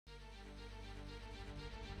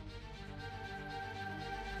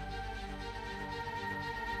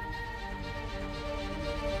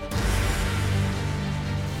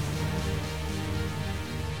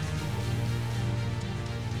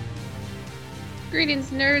Greetings,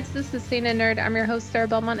 nerds. This is Cena Nerd. I'm your host, Sarah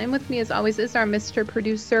Belmont, and with me, as always, is our Mr.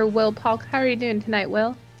 Producer, Will Polk. How are you doing tonight,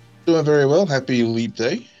 Will? Doing very well. Happy Leap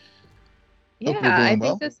Day. Yeah, Hope you're I doing think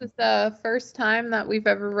well. this is the first time that we've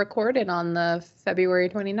ever recorded on the February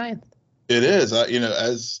 29th. It is.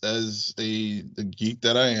 As the geek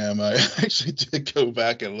that I am, I actually did go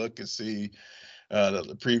back and look and see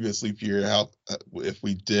the previous leap year, how if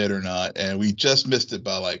we did or not, and we just missed it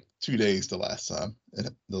by like 2 days the last time,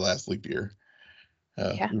 the last leap year.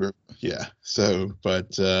 Yeah. We were yeah. So,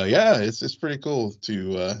 but yeah, it's pretty cool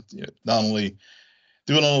to not only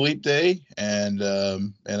do it on a leap day and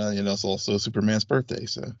it's also Superman's birthday.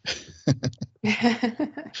 So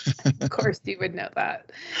Of course, you would know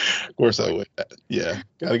that. of course Of I course. would. Yeah,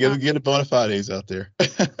 gotta Uh, get a bona fides out there.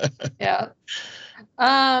 yeah.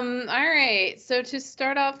 All right. So to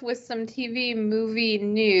start off with some TV movie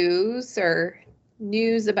news or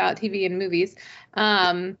news about TV and movies,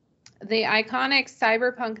 the iconic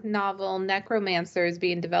cyberpunk novel Necromancer is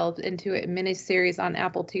being developed into a miniseries on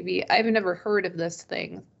Apple TV. I've never heard of this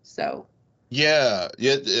thing, so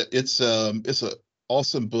It's a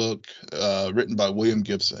awesome book written by William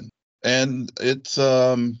Gibson, and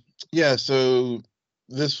yeah. So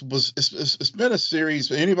it's been a series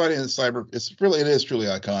for anybody in cyber. It is truly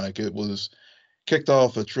iconic. It was kicked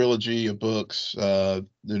off a trilogy of books, the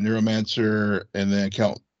Neuromancer, and then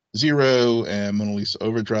Count Zero and Mona Lisa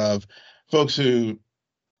Overdrive. Folks who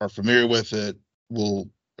are familiar with it will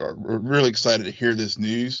are really excited to hear this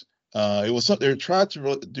news. It was something they tried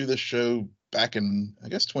to do this show back in, I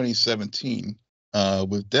guess, 2017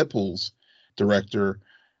 with Deadpool's director,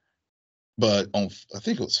 but on I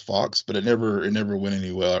think it was Fox, but it never went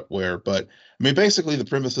anywhere. But I mean, basically, the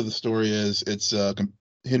premise of the story is it's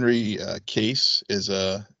Henry Case is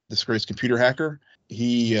a disgraced computer hacker.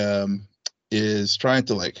 He is trying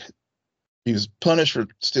to he was punished for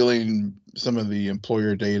stealing some of the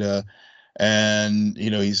employer data, and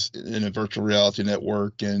he's in a virtual reality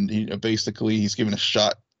network, and basically he's given a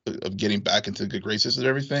shot of getting back into good graces and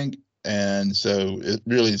everything. And so it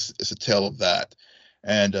really is, it's a tale of that.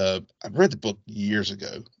 And I've read the book years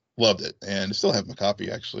ago, loved it, and I still have my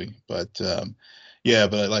copy actually. But yeah,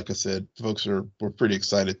 but like I said, folks were pretty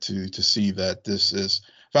excited to see that this is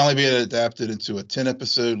finally being adapted into a 10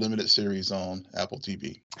 episode limited series on Apple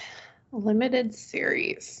TV. limited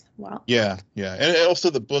series. Wow. Yeah, and also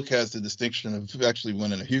the book has the distinction of actually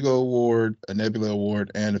winning a Hugo Award, a Nebula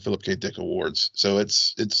Award, and a Philip K. Dick Awards. So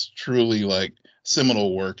it's truly like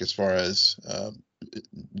seminal work as far as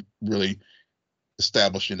really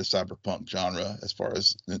establishing the cyberpunk genre as far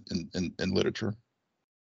as in literature.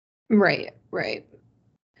 Right, right.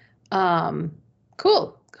 Um,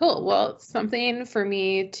 cool. Well, something for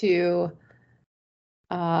me to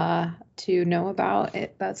know about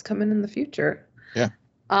it that's coming in the future. Yeah,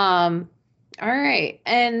 Um, all right.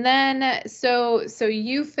 And then so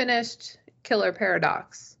you finished Killer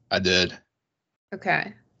Paradox. I did.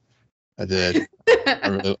 Okay. I did.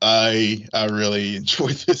 I really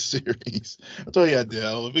enjoyed this series. I told you I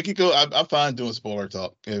did. We could go. I'm fine doing spoiler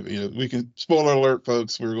talk. We can spoiler alert,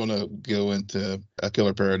 folks. We're going to go into a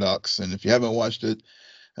Killer Paradox, and if you haven't watched it,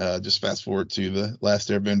 just fast forward to the Last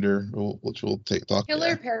Airbender, which we'll talk.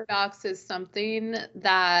 Killer Paradox is something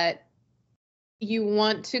that you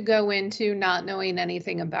want to go into not knowing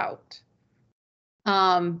anything about.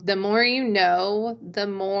 The more you know, the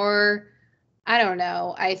more, I don't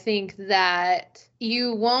know, I think that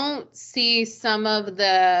you won't see some of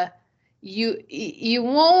you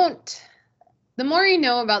won't, the more you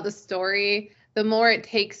know about the story, the more it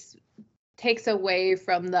takes away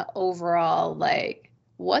from the overall, like,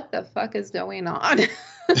 what the fuck is going on?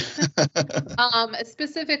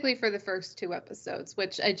 Specifically for the first two episodes,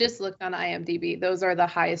 which I just looked on IMDb. Those are the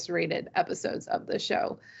highest rated episodes of the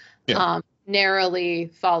show. Yeah.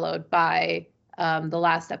 Narrowly followed by the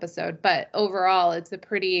last episode. But overall, it's a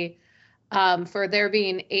pretty, for there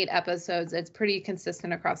being 8 episodes, it's pretty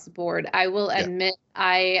consistent across the board. I will admit,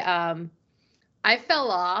 I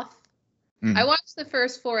fell off. I watched the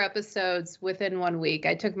first 4 episodes within 1 week.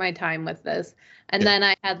 I took my time with this, and then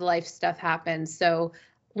I had life stuff happen. So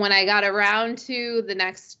when I got around to the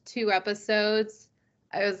next 2 episodes,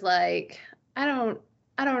 I was like, I don't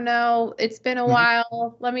know. It's been a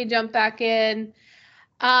while. Let me jump back in.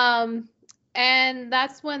 And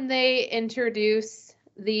that's when they introduce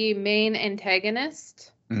the main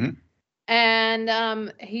antagonist.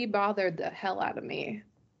 And he bothered the hell out of me.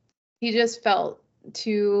 He just felt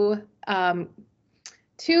too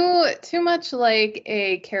much like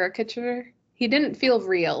a caricature. He didn't feel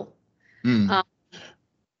real.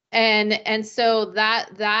 And so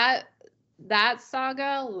that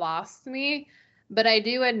saga lost me, but I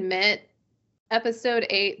do admit episode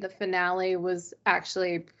 8, the finale, was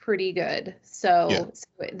actually pretty good. Yeah, So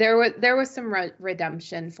there was some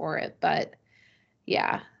redemption for it, but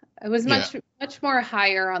yeah, it was yeah, much more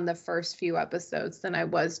higher on the first few episodes than I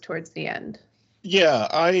was towards the end. yeah.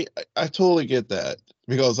 I totally get that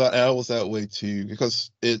because I was that way too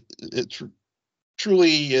because it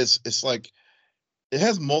truly is. It's like it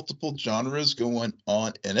has multiple genres going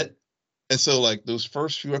on in it. And so like those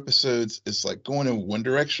first few episodes, it's like going in one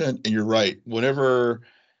direction. And you're right. When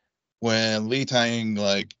Lee Tang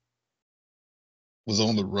like was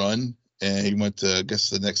on the run and he went to I guess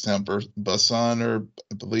the next town Busan or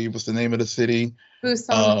I believe was the name of the city.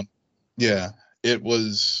 Busan. Um yeah, it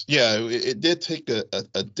did take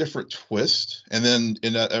a different twist. And then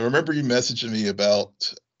I remember you messaging me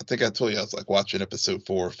about I think I told you I was like watching episode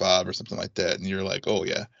 4 or 5 or something like that. And you're like, oh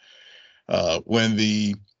yeah. When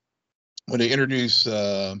they introduce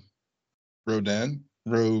Robin,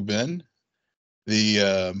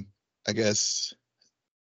 the I guess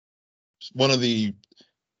one of the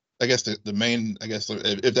I guess the main I guess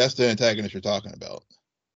if that's the antagonist you're talking about,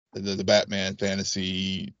 the Batman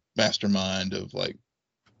fantasy mastermind of like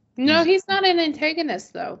No, he's he's not an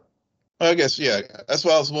antagonist though. I guess yeah, that's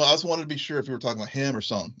why I was wanted to be sure if you were talking about him or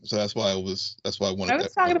Song. So that's why I I wanted was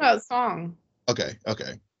that. talking about Song. Okay.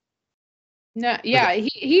 No, Because yeah,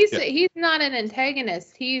 yeah, he's not an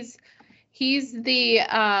antagonist. He's the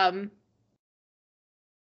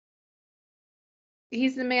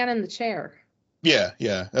he's the man in the chair. yeah.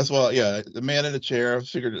 That's why yeah, the man in the chair. I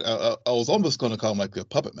figured I was almost going to call him like a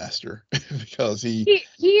puppet master because He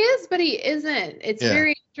is, but he isn't. It's yeah.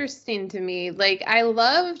 very interesting to me. Like I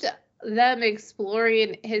loved them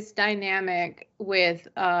exploring his dynamic with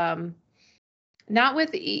not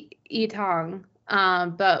with Tong,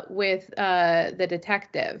 but with the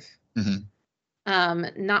detective, Hmm.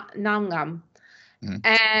 not Namgam. Hmm.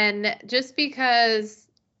 And just because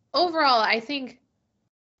overall I think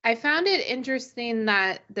I found it interesting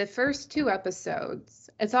that the first 2 episodes,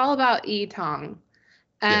 it's all about Tong,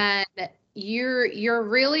 Yeah. and you're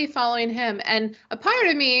really following him. And a part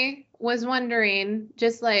of me was wondering,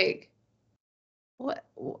 just like,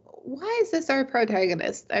 why is this our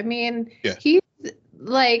protagonist? I mean, Yeah. he's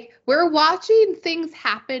like, we're watching things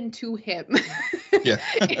happen to him Yeah.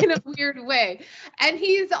 in a weird way. And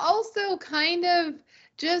he's also kind of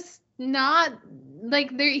just not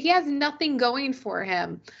like there, he has nothing going for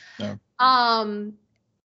him. No. Um,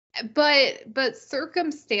 but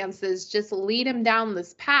circumstances just lead him down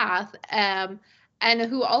this path, and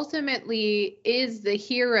who ultimately is the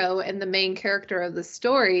hero and the main character of the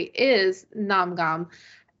story is Namgam,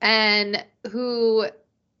 and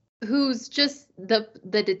who's just the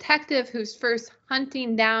detective who's first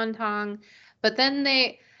hunting down Tong, but then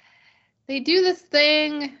they do this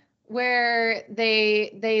thing where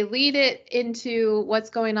they lead it into what's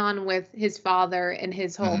going on with his father and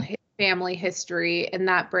his whole Hmm. family history and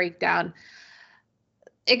that breakdown.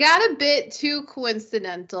 It got a bit too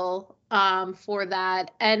coincidental for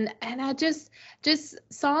that, and I just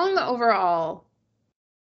Song overall,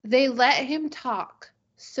 they let him talk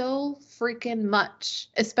so freaking much,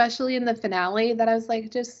 especially in the finale, that I was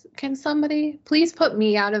like, just can somebody please put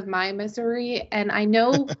me out of my misery? And I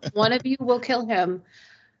know one of you will kill him.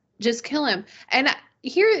 Just kill him. And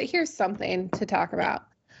here's something to talk about.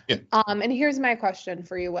 Yeah. And here's my question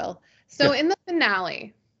for you, Will. Yeah. So in the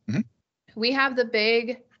finale, Hmm. we have the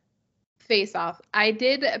big face off. I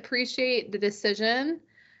did appreciate the decision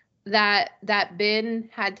that Ben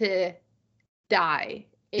had to die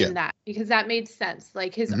Yeah. in that, because that made sense.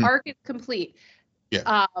 Like his Hmm. arc is complete.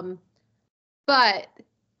 Yeah. But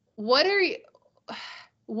what are you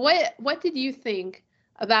what did you think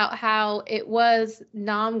about how it was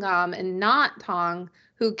Namgam and not Tong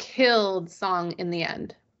who killed Song in the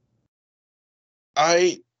end?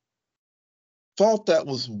 I thought that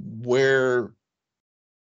was where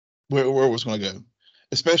it was going to go,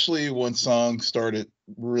 especially when Song started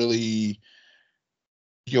really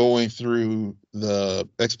going through the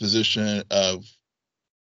exposition of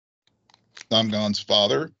Namgon's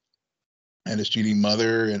father and his cheating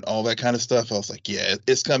mother and all that kind of stuff. I was like, yeah,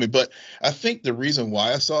 it's coming. But I think the reason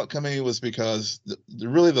why I saw it coming was because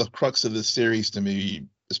really the crux of this series to me,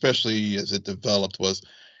 especially as it developed, was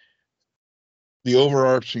the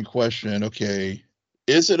overarching question. Okay,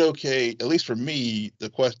 is it okay? At least for me, the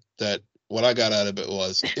question that what I got out of it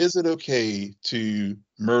was, is it okay to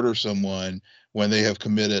murder someone when they have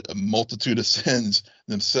committed a multitude of sins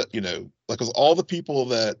themselves? Like, because all the people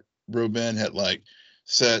that Robin had like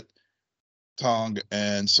set Tong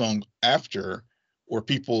and Song after were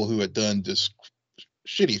people who had done just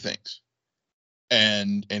shitty things.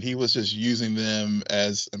 and he was just using them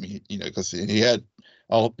as, I mean, because he had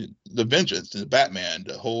all the vengeance, the Batman,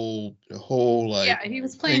 the whole like Yeah, he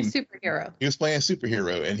was playing thing. superhero. He was playing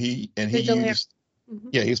superhero, and he Vigilante. used,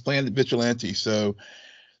 yeah, he was playing the vigilante. So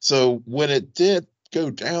when it did go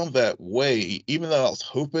down that way, even though I was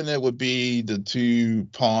hoping it would be the two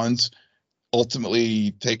pawns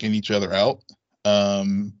ultimately taking each other out,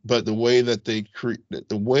 but the way that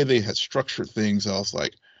the way they had structured things, I was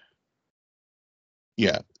like,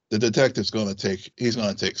 yeah, the detective's he's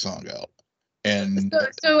going to take Song out. And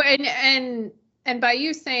And by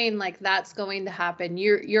you saying like that's going to happen,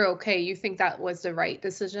 you're okay. You think that was the right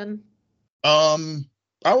decision?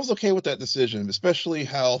 I was okay with that decision, especially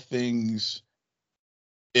how things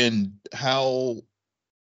ended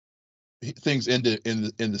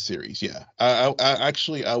in the series. Yeah, I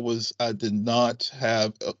actually I did not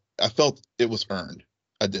have I felt it was earned.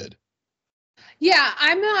 I did. Yeah,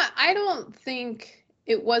 I don't think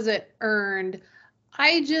it wasn't earned.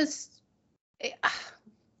 I just it,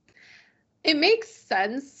 it makes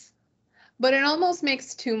sense, but it almost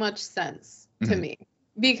makes too much sense to Mm-hmm. me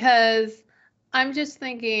because I'm just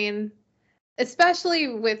thinking, especially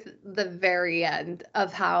with the very end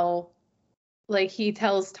of how like he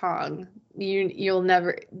tells Tong, you'll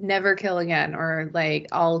never kill again, or like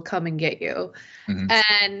I'll come and get you. Mm-hmm.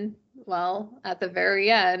 And well, at the very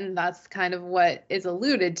end, that's kind of what is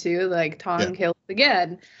alluded to, like Yeah. Tong kills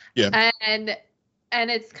again. Yeah. And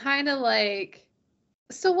it's kind of like,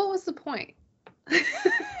 so what was the point?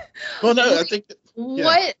 Well, no, I Like, think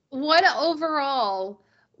yeah. what overall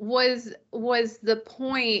was the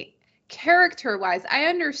point character wise? I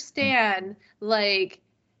understand like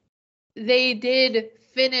they did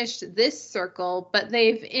finish this circle, but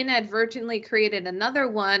they've inadvertently created another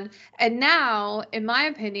one. And now, in my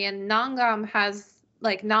opinion, Nangam has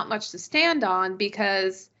like not much to stand on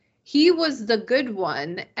because he was the good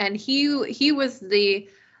one and he was the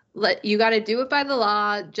you got to do it by the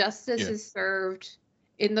law. Justice Yeah. is served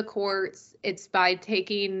in the courts. It's by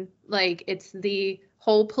taking like it's the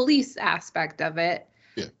whole police aspect of it.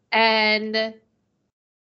 Yeah. And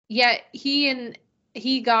yet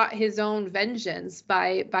he got his own vengeance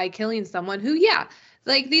by killing someone who, yeah,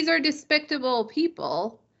 like these are despicable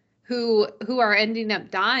people who are ending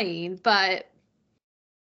up dying, but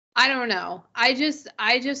I don't know. I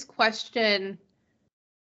just question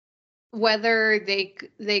whether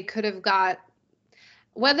they could have got,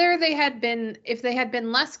 whether they had been, if they had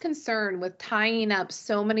been less concerned with tying up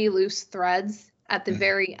so many loose threads at the Mm-hmm.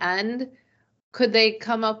 very end, could they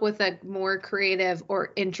come up with a more creative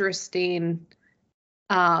or interesting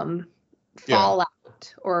um, Yeah.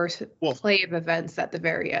 fallout or Well, play of events at the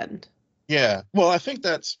very end? yeah. Well, I think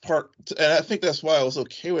that's part, and I think that's why I was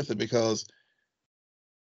okay with it because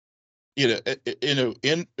in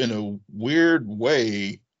a weird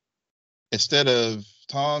way, instead of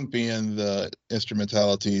Tong being the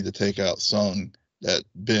instrumentality to take out Sung, that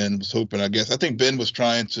Ben was hoping, I guess. I think Ben was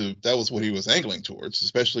that was what he was angling towards,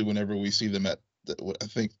 especially whenever we see them I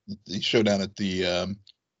think the showdown at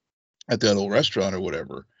that old restaurant or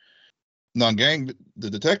whatever. Nangang, the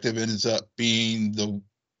detective, ends up being the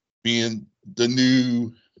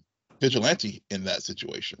new vigilante in that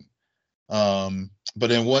situation. But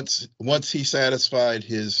then once he satisfied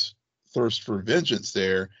his thirst for vengeance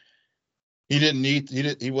there,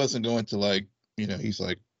 he wasn't going to like, he's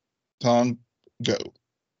like, Tom, go.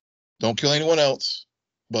 Don't kill anyone else.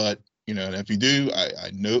 But, and if you do,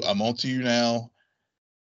 I know I'm onto you now,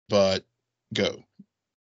 but go.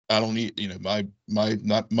 I don't need,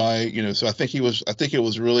 not my, so I think it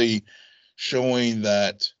was really showing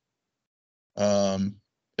that,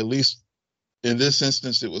 at least in this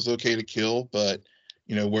instance, it was okay to kill, but,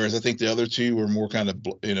 whereas I think the other two were more kind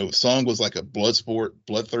of, Song was like a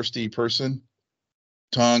bloodthirsty person.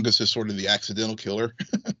 Tong is just sort of the accidental killer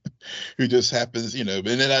who just happens, and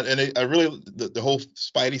then I really, the whole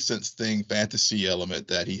Spidey sense thing, fantasy element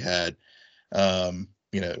that he had, um,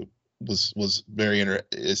 you know, was very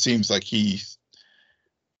it seems like he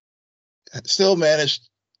still managed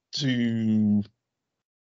to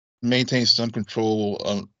maintain some control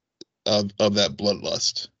of that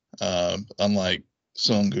bloodlust, unlike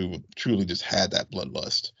Sung, who truly just had that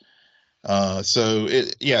bloodlust. So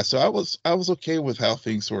I was okay with how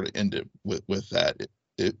things sort of ended with that.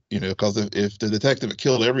 Because if the detective had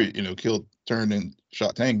killed, turned and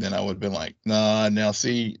shot Tang, then I would have been like, nah. Now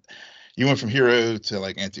see, you went from hero to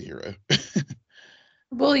like anti-hero.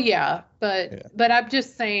 Well, yeah, Yeah, but I'm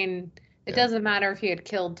just saying it yeah, doesn't matter if he had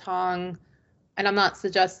killed Tong, and I'm not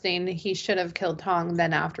suggesting he should have killed Tong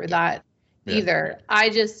then after yeah, that yeah. either. I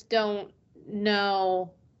just don't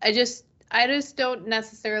know. just don't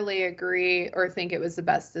necessarily agree or think it was the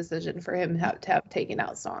best decision for him to have taken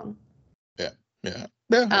out Song. Yeah, yeah,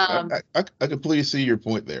 yeah. I completely see your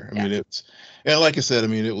point there. I mean, and like I said, I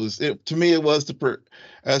mean, to me, it was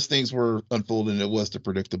as things were unfolding, it was the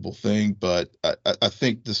predictable thing. But I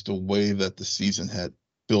think just the way that the season had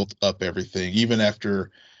built up everything, even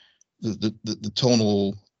after the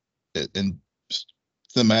tonal and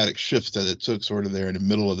thematic shifts that it took sort of there in the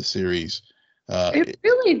middle of the series. It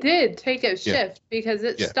really did take a Yeah, shift because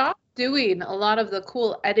it yeah, stopped doing a lot of the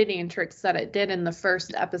cool editing tricks that it did in the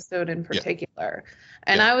first episode in yeah, particular.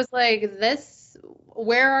 And yeah. I was like,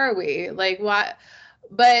 where are we? Like, what?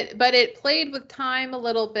 But it played with time a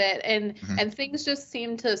little bit, and Hmm. things just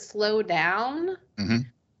seemed to slow down. Hmm.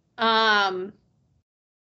 Um,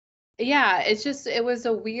 yeah, it was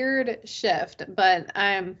a weird shift, but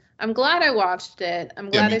I'm glad I watched it. I'm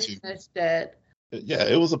Yeah, glad me I too. finished it. Yeah,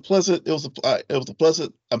 it was a pleasant. It was a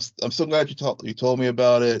pleasant. I'm so glad you told me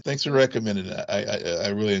about it. Thanks for recommending it. I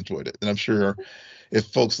really enjoyed it, and I'm sure if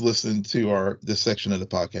folks listen to this section of the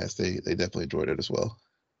podcast, they definitely enjoyed it as well.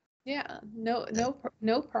 Yeah, no, Yeah,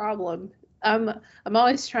 no problem. I'm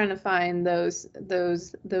always trying to find those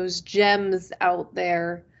gems out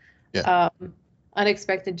there, yeah. um,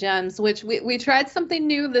 unexpected gems. Which we tried something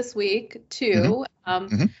new this week Hmm. too,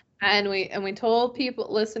 Hmm. and we told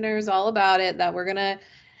listeners all about it, that we're gonna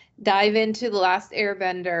dive into the last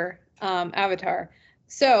Airbender Avatar.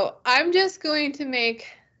 So I'm just going to make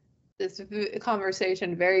this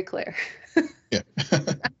conversation very clear. Yeah.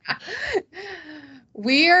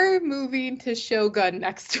 We are moving to Shogun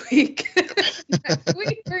next week. Next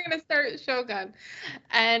week we're gonna start Shogun,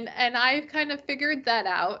 and I kind of figured that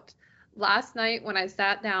out last night when I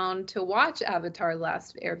sat down to watch Avatar: The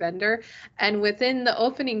Last Airbender, and within the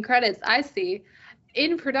opening credits, I see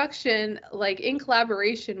in production, like in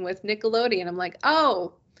collaboration with Nickelodeon. I'm like,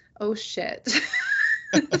 oh shit.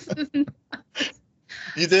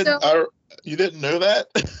 You So didn't. You didn't know that?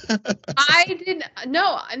 I didn't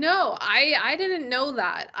I didn't know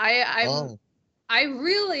that. Oh. I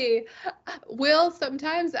really Will,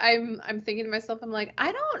 sometimes I'm thinking to myself, I'm like,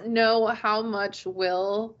 I don't know how much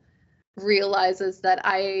Will realizes that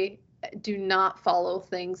I do not follow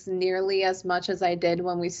things nearly as much as I did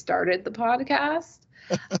when we started the podcast.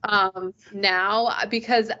 Now,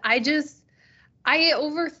 because I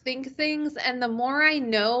overthink things, and the more I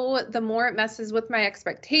know, the more it messes with my Fair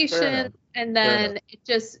expectations, enough. and Fair enough.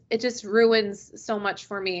 then it just ruins so much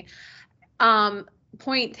for me. Um,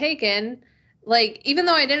 Point taken. Like, even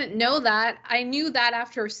though I didn't know that, I knew that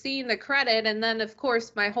after seeing the credit, and then of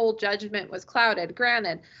course my whole judgment was clouded.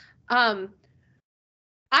 Granted, um,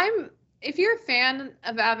 I'm if you're a fan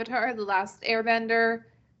of Avatar: The Last Airbender,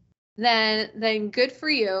 then good for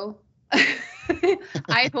you.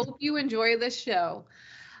 I hope you enjoy this show.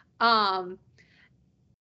 Um,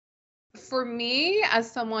 for me, as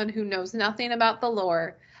someone who knows nothing about the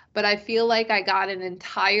lore, but I feel like I got an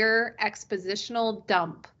entire expositional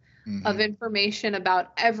dump of Hmm. information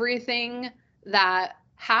about everything that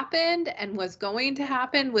happened and was going to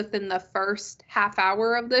happen within the first half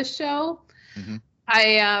hour of this show. Hmm.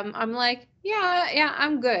 I'm like, yeah,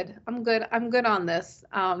 I'm good. I'm good on this.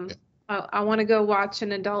 Yeah. I want to go watch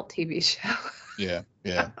an adult TV show. Yeah.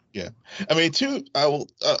 Yeah. Yeah. I mean, too. I will.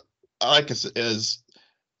 Like I said, as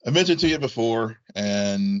I mentioned to you before,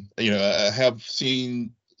 and I have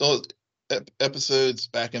seen those episodes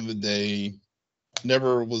back in the day.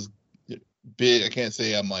 Never was big. I can't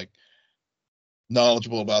say I'm like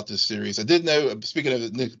knowledgeable about this series. I did know. Speaking of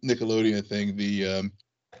the Nickelodeon thing, the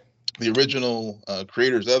original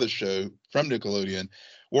creators of the show from Nickelodeon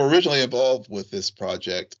were originally involved with this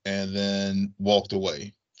project and then walked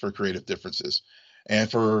away for creative differences. And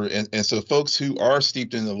so folks who are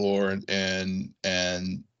steeped in the lore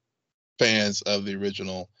and fans of the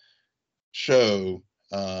original show,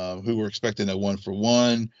 who were expecting a one for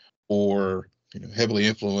one or heavily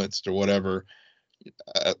influenced or whatever.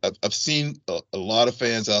 I've seen a lot of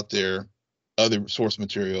fans out there, other source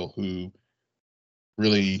material, who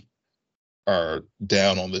really are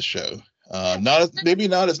down on this show. Not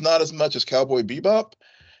as much as Cowboy Bebop.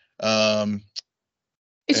 Um,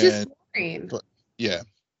 It's just and boring. but yeah,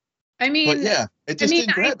 I but mean, yeah, it just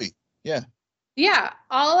didn't grab me. Yeah, yeah,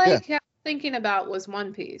 all I yeah, kept thinking about was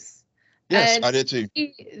One Piece. yes, And I did too.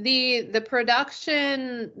 the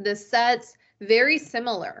production, the sets, very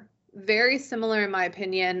similar. Very similar in my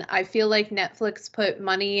opinion. I feel like Netflix put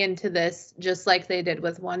money into this just like they did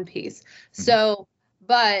with One Piece. Hmm. So,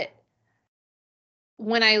 but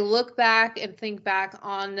when I look back and think back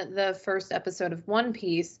on the first episode of One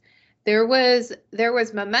Piece, there was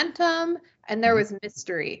momentum and there Hmm. was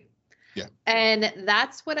mystery. Yeah. And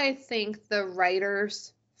that's what I think the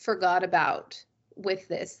writers forgot about with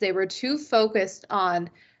this. They were too focused on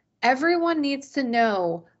everyone needs to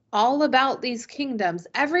know all about these kingdoms.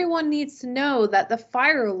 Everyone needs to know that the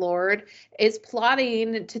Fire Lord is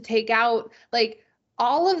plotting to take out like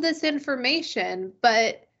all of this information,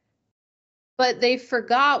 but they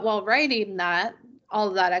forgot while writing that all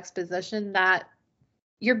of that exposition that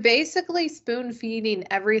you're basically spoon feeding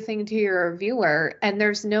everything to your viewer and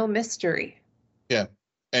there's no mystery. Yeah.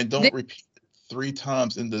 And don't repeat it 3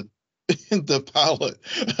 times in the pilot.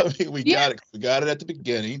 I mean, we got it. We got it at the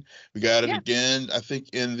beginning. We got it again, I think,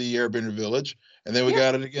 in the Airbender village, and then we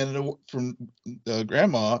got it again from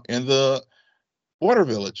Grandma in the Water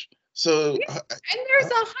Village. So, and there's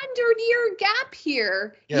a 100-year gap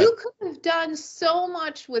here. Yeah. You could have done so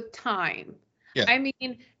much with time. Yeah. I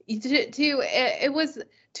mean, it was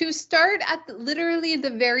to start at literally the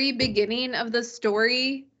very beginning of the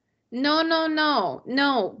story.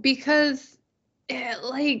 No, because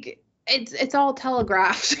it's all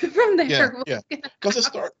telegraphed from there. Yeah. Because it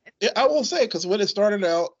started. I will say, because when it started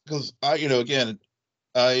out, because again,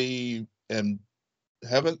 I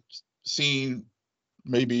haven't seen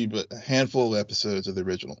maybe but a handful of episodes of the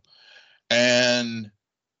original,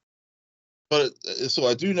 but so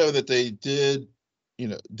I do know that they did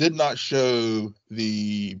not show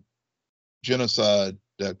the genocide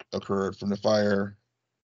that occurred from the Fire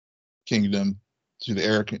Kingdom to the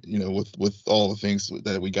Air, with all the things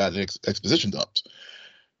that we got in exposition dumps.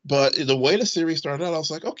 But the way the series started out, I was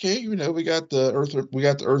like, okay, we got the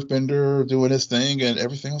Earthbender doing his thing and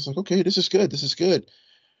everything. I was like, okay, this is good.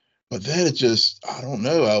 But then it just, I don't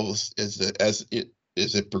know. As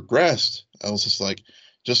it progressed, I was just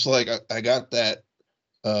like I got that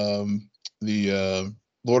the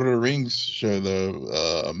Lord of the Rings show,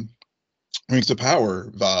 the Rings of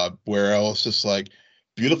Power vibe, where I was just like,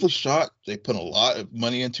 beautiful shot. They put a lot of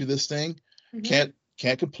money into this thing. Mm-hmm.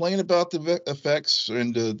 Can't complain about the effects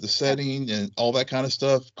and the setting and all that kind of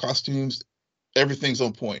stuff. Costumes, everything's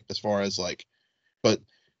on point as far as but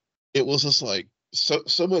it was just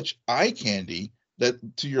so much eye candy that,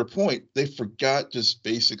 to your point, they forgot just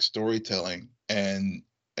basic storytelling, and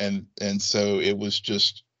so it was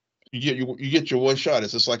just you get your one shot.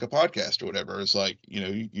 It's just like a podcast or whatever. It's like,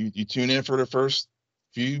 you tune in for the first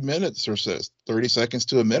few minutes or so, 30 seconds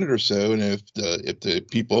to a minute or so, and if the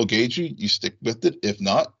people engage you, you stick with it. If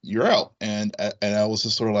not, you're out. And I was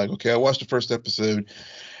just sort of like, okay, I watched the first episode,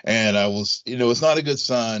 and I was, it's not a good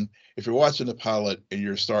sign if you're watching the pilot and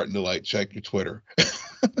you're starting to check your Twitter.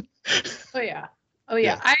 Oh yeah.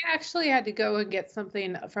 I actually had to go and get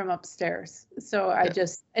something from upstairs. So I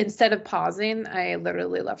just, instead of pausing, I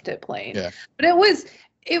literally left it playing. Yeah. But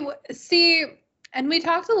see, and we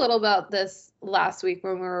talked a little about this last week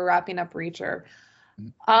when we were wrapping up Reacher.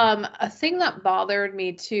 A thing that bothered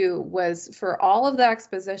me too was, for all of the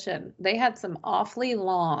exposition, they had some awfully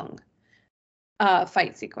long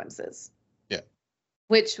fight sequences. Yeah.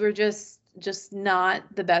 Which were just not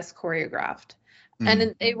the best choreographed.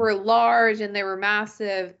 And they were large and they were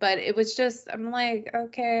massive, but it was just, I'm like,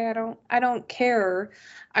 okay, I don't care.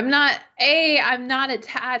 I'm not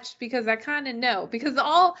attached, because I kind of know, because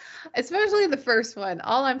especially the first one,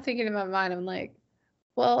 all I'm thinking in my mind, I'm like,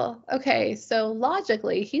 well, okay, so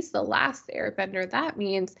logically, he's the last Airbender. That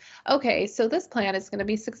means, okay, so this plan is going to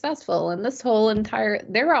be successful, and this whole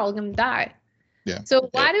they're all going to die. Yeah. So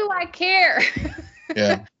why do I care?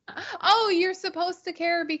 Yeah. Oh, you're supposed to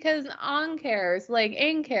care because An cares,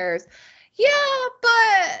 Aang cares. Yeah,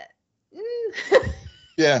 but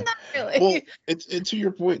yeah, not really. Well, it's to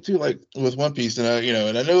your point too, with One Piece, and I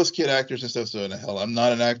know it's kid actors and stuff. So in the hell, I'm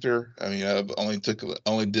not an actor. I mean, I've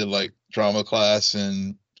only did drama class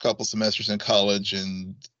and a couple semesters in college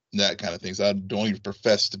and that kind of things. I don't even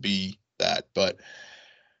profess to be that, but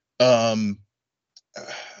I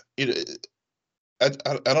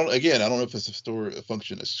don't. Again, I don't know if it's a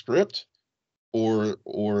function of script or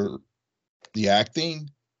the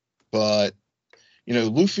acting, but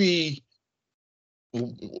Luffy,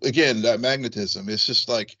 again, that magnetism. It's just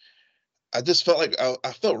I just felt like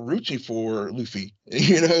I felt rooting for Luffy,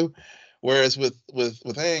 whereas with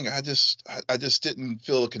Aang, I just didn't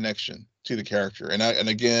feel a connection to the character, and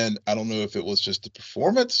again, I don't know if it was just the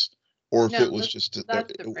performance or if it was just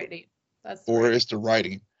that's the writing. It's the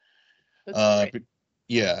writing. But,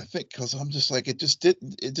 yeah, I think because I'm just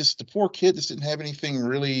the poor kid just didn't have anything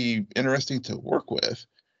really interesting to work with.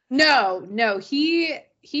 No, he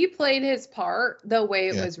played his part the way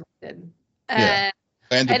it was written. And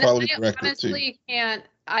probably directed honestly too.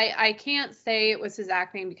 I can't say it was his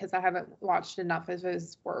acting, because I haven't watched enough of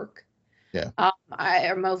his work. Yeah.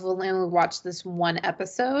 I've only watched this one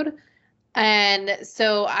episode. And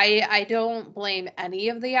so I don't blame any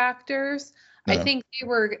of the actors. I No. think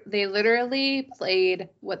they literally played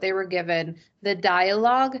what they were given. The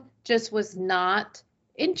dialogue just was not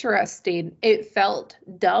interesting. It felt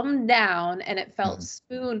dumbed down and it felt Hmm.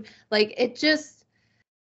 spoon like it just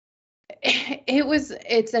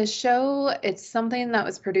it's a show, it's something that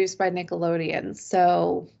was produced by Nickelodeon.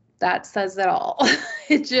 So that says it all.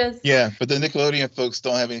 It just Yeah, but the Nickelodeon folks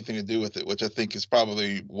don't have anything to do with it, which I think is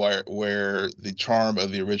probably where the charm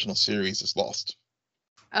of the original series is lost.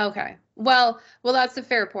 okay. Well, that's a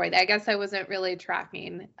fair point. I guess I wasn't really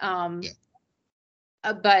tracking. Yeah,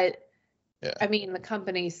 But yeah, I mean, the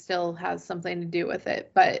company still has something to do with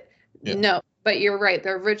it. But yeah, no, but you're right. The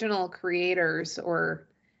original creators, or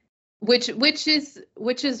which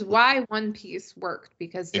is why One Piece worked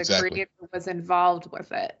because the exactly. creator was involved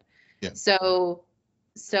with it. Yeah.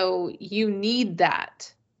 So you need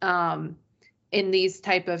that in these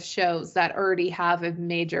type of shows that already have a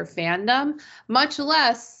major fandom, much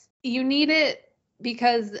less you need it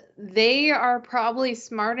because they are probably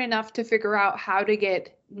smart enough to figure out how to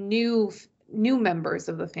get new members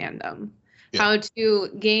of the fandom, Yeah. how to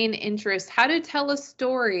gain interest, how to tell a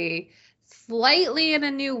story slightly in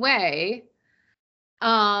a new way,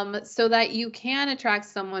 so that you can attract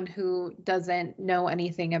someone who doesn't know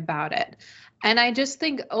anything about it. And I just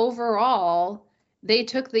think overall, they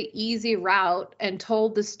took the easy route and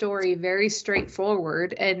told the story very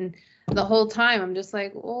straightforward. And the whole time, I'm just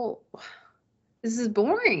like, well, this is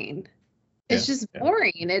boring. It's Yeah. just Yeah.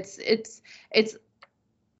 boring. It's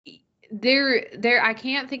there. I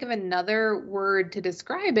can't think of another word to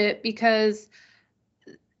describe it because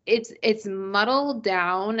it's muddled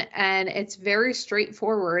down and it's very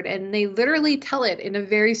straightforward, and they literally tell it in a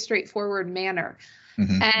very straightforward manner,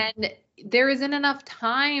 Hmm. and there isn't enough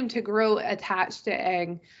time to grow attached to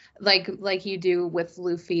Aang like you do with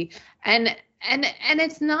Luffy. And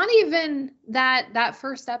it's not even that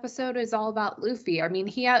first episode is all about Luffy. I mean,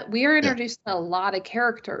 we are Yeah. introduced to a lot of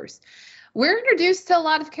characters. We're introduced to a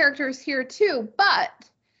lot of characters here too, but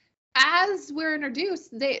as we're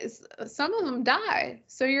introduced, some of them die.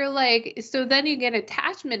 So you're like, so then you get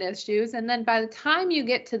attachment issues, and then by the time you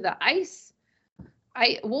get to the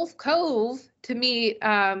Wolf Cove to meet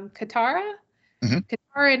Katara, Hmm.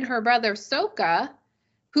 Katara and her brother Sokka,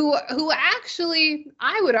 who actually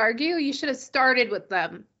I would argue you should have started with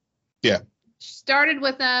them. Yeah. Started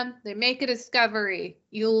with them. They make a discovery.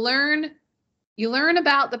 You learn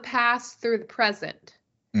about the past through the present.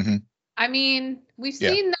 Hmm. I mean, we've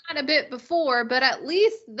Yeah. seen that a bit before, but at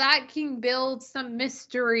least that can build some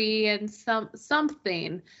mystery and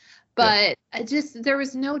something. Yeah. But there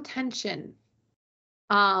was no tension.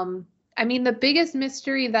 I mean, the biggest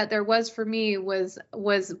mystery that there was for me was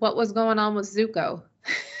what was going on with Zuko.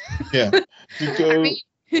 Yeah. I mean,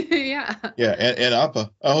 Zuko. yeah. Yeah. And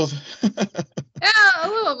Appa. Oh. Yeah, a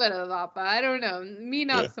little bit of Appa. I don't know. Me Yeah.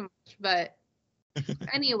 not so much, but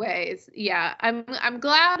anyways, yeah. I'm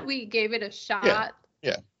glad we gave it a Yeah. shot.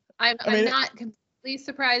 Yeah. I I'm mean, not completely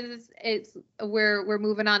surprised it's we're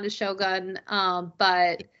moving on to Shogun.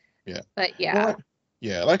 But yeah. Well, yeah.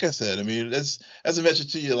 yeah, like I said, I mean, as I mentioned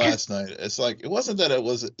to you last night, it's like it wasn't that it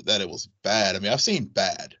was bad. I mean, I've seen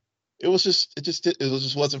bad. It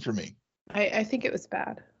just wasn't for me. I think it was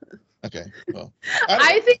bad. Okay, well,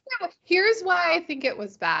 I don't. Here's why I think it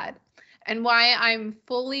was bad and why I'm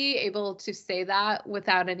fully able to say that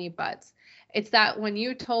without any buts. It's that when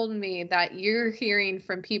you told me that you're hearing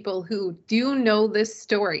from people who do know this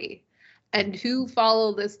story and who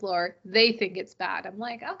follow this lore, they think it's bad. I'm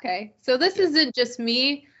like, okay, so this Yeah. isn't just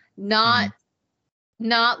me Hmm.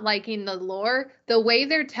 not liking the lore. The way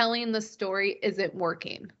they're telling the story isn't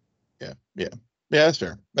working. Yeah. Yeah. Yeah. That's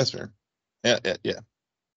fair. That's fair. Yeah. Yeah. Yeah.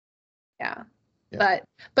 Yeah. Yeah.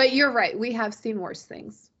 But you're right. We have seen worse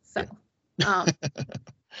things. So, Yeah. um,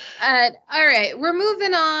 all right, we're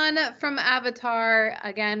moving on from Avatar.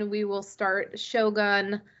 Again, we will start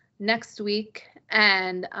Shogun next week,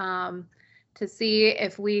 and to see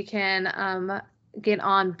if we can get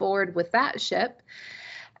on board with that ship.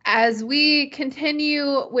 As we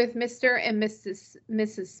continue with Mr. and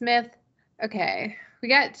Mrs. Smith, okay, we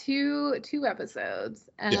got two episodes,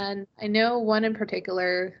 Yeah. and I know one in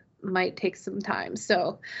particular might take some time.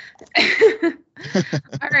 So,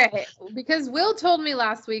 all right, because Will told me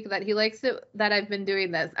last week that he likes it that I've been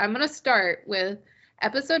doing this. I'm gonna start with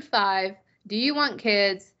episode 5. Do you want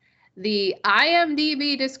kids? The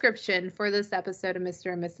IMDb description for this episode of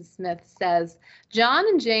Mr. and Mrs. Smith says John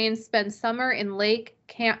and Jane spend summer in Lake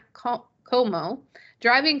Como.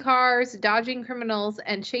 driving cars, dodging criminals,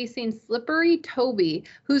 and chasing slippery Toby,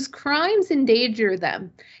 whose crimes endanger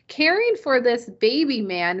them. Caring for this baby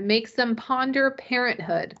man makes them ponder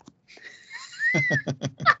parenthood.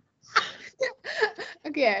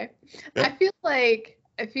 Okay. Yep.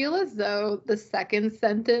 I feel as though the second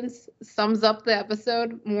sentence sums up the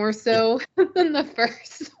episode more so than the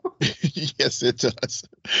first. Yes, it does.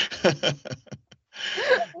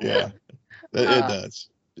 Yeah, it does.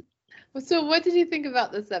 So what did you think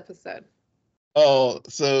about this episode? Oh,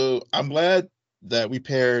 so I'm glad that we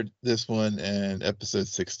paired this one and episode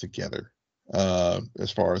 6 together,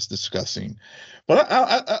 as far as discussing. But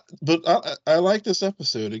I like this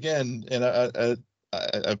episode again, and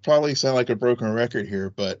I probably sound like a broken record here,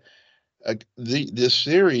 but this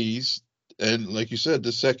series, and like you said,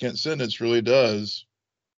 the second sentence really does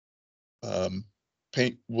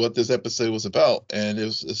paint what this episode was about, and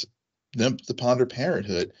it's them to ponder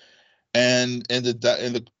parenthood, and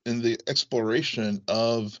the exploration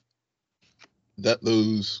of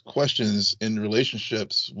those questions in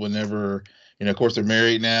relationships whenever, of course, they're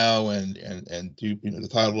married now, and do, the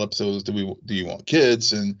title episodes, do you want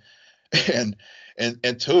kids, and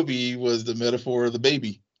and Toby was the metaphor of the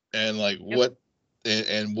baby, and like what,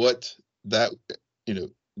 and what that,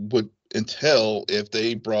 would entail if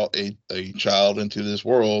they brought a child into this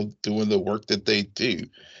world doing the work that they do.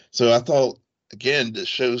 So I thought, again, this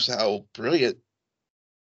shows how brilliant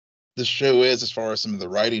the show is, as far as some of the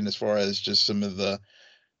writing, as far as just some of the,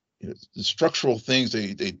 the structural things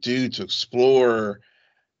they do to explore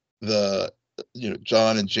the,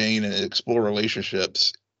 John and Jane, and explore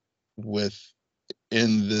relationships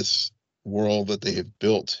within this world that they have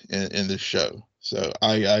built in this show. So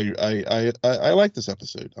I like this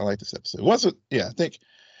episode. I like this episode. It wasn't, yeah, I think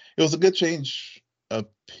it was a good change of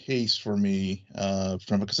pace for me,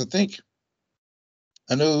 from it, because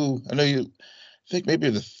I know you think maybe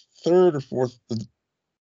the third or fourth,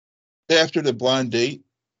 after the blind date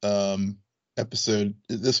episode,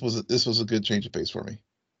 this was a good change of pace for me.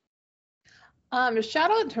 Shout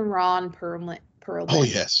out to Ron Perlman. Oh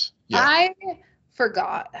yes, yeah. I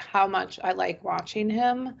forgot how much I like watching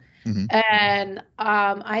him. Mm-hmm. And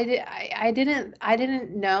I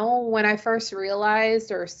didn't know when I first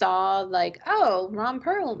realized or saw, like, oh, Ron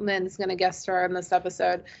Perlman's gonna guest star in this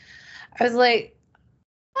episode. I was like,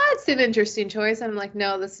 that's an interesting choice. And I'm like,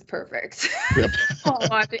 no, this is perfect. Yep. I'll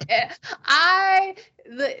watch it.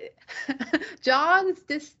 John's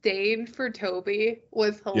disdain for Toby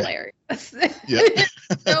was hilarious. Yeah.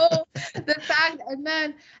 So the fact,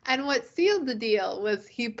 and what sealed the deal was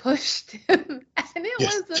he pushed him, and it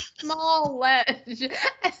was a small ledge, and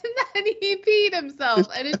then he peed himself,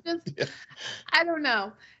 and it just, I don't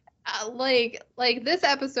know. Like this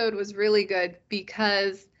episode was really good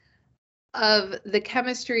because of the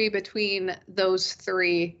chemistry between those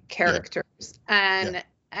three characters, and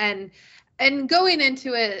going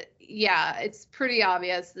into it, it's pretty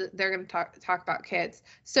obvious that they're going to talk about kids.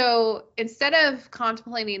 So instead of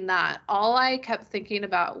contemplating that, all I kept thinking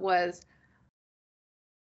about was,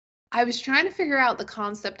 I was trying to figure out the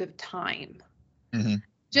concept of time. Mm-hmm.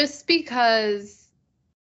 Just because,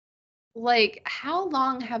 like, how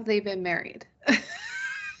long have they been married?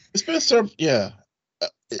 It's been several,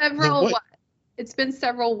 Several what? It's been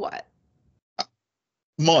several what?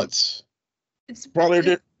 Months. It's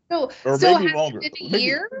probably or maybe longer. Has it been a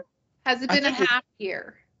year? Has it been a half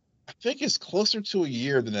year? I think it's closer to a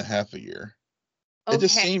year than a half a year. Okay. It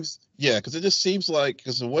just seems, because it just seems like,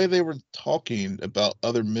 because the way they were talking about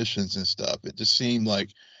other missions and stuff, it just seemed like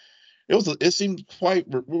it seemed quite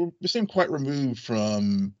removed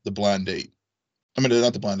from the blind date. I mean,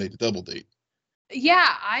 not the blind date, the double date.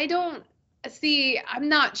 Yeah, I don't see. I'm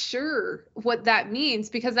not sure what that means,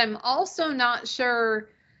 because I'm also not sure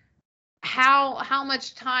how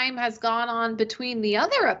much time has gone on between the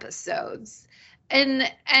other episodes. And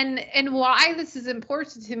why this is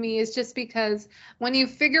important to me is just because when you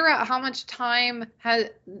figure out how much time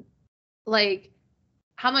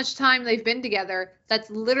they've been together,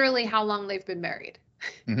 that's literally how long they've been married.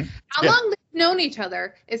 Mm-hmm. How long they've known each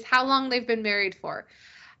other is how long they've been married for.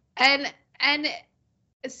 And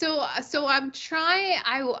so I'm trying,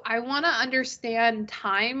 I want to understand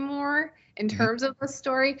time more in terms of the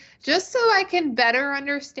story, just so I can better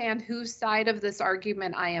understand whose side of this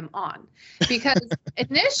argument I am on. Because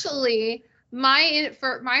initially, my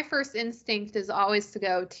first instinct is always to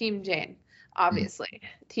go Team Jane, obviously,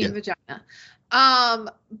 Team Vagina.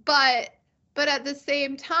 But at the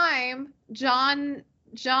same time, John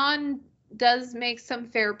does make some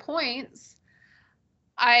fair points.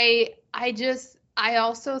 I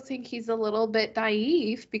also think he's a little bit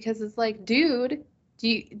naive, because it's like, dude,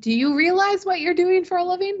 do you realize what you're doing for a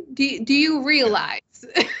living? Do you realize?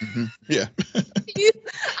 Yeah. Mm-hmm. Yeah.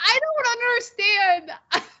 I don't understand.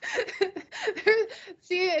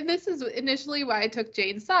 See, and this is initially why I took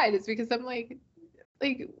Jane's side, is because I'm like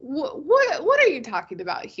what are you talking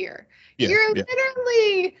about here? Yeah. You're Yeah.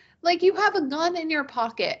 literally like, you have a gun in your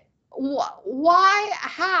pocket. Why?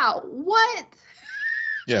 How? What?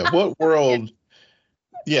 Yeah. What world?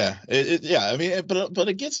 Yeah. Yeah. I mean, but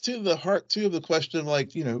it gets to the heart too of the question,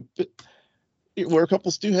 like, where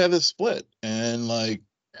couples do have this split, and like,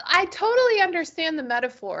 I totally understand the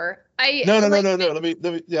metaphor. I no, no, no, like no, no. Let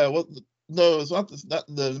me. Yeah. Well, no, it's not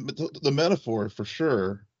the metaphor for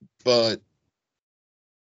sure, but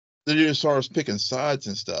they just start picking sides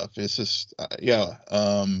and stuff. It's just, yeah.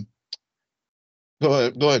 Go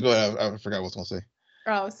ahead. Go ahead. Go ahead. I forgot what I was gonna say.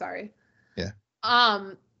 Oh, sorry. Yeah.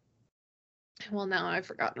 Um. Well, now I've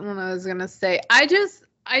forgotten what I was gonna say. I just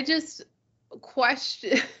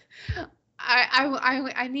question.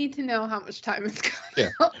 I need to know how much time is going. Yeah.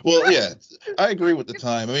 Well, yeah. I agree with the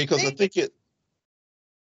time. I mean, because I think it.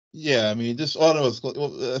 Yeah. I mean, just all of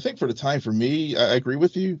well, I think for the time, for me, I agree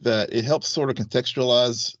with you that it helps sort of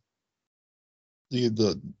contextualize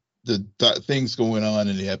the things going on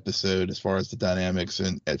in the episode as far as the dynamics,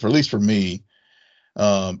 and for at least for me,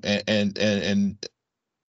 and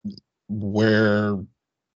where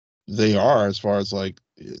they are as far as like,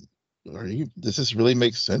 does this really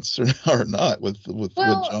make sense or not with what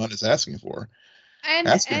Well, John is asking for? and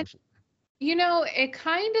it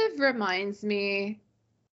kind of reminds me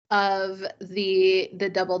of the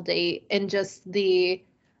double date, and just the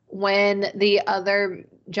when the other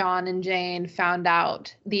John and Jane found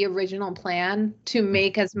out the original plan to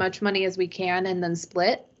make as much money as we can and then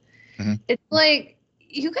split. Mm-hmm. It's like,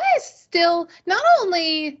 you guys still, not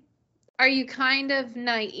only are you kind of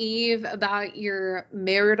naive about your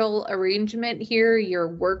marital arrangement here, your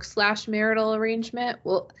work/marital arrangement.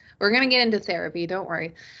 Well, we're going to get into therapy, don't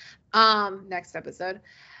worry. Next episode.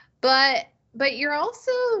 But you're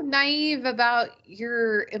also naive about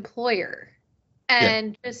your employer, Yeah.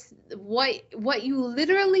 and just what you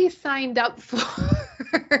literally signed up for.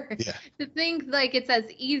 Yeah. To think like it's as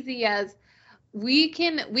easy as we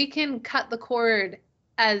can cut the cord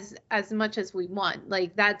as much as we want.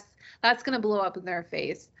 Like, that's gonna blow up in their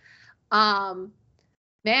face. Man,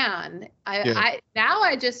 Yeah. I now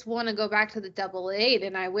I just want to go back to the double eight,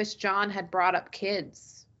 and I wish John had brought up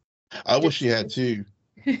kids. I wish Just he had too.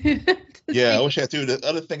 to Yeah, I see. wish I had too. The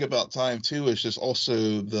other thing about time too is just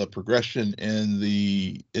also the progression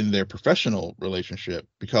in their professional relationship,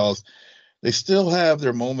 because they still have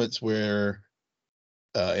their moments where,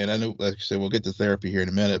 and I know, like I said, we'll get to therapy here in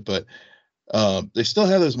a minute, but they still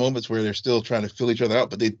have those moments where they're still trying to fill each other out.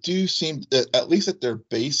 But they do seem, at least at their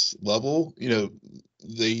base level,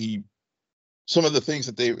 they some of the things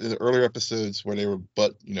that they in the earlier episodes where they were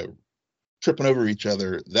tripping over each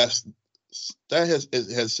other, that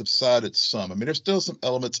has subsided some. I mean, there's still some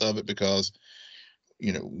elements of it because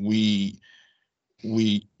we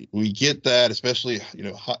get that, especially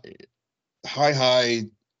high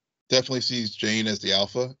definitely sees Jane as the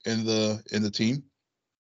alpha in the team.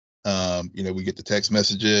 We get the text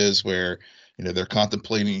messages where they're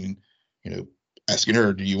contemplating, asking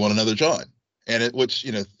her, "Do you want another John?" And which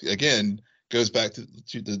again goes back to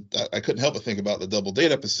the I couldn't help but think about the double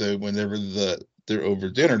date episode when they're over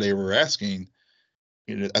dinner, they were asking,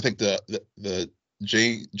 I think the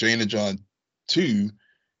Jane and John two,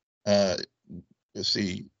 let's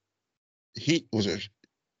see, he was a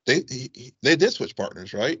they did switch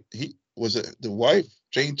partners, right? He was it the wife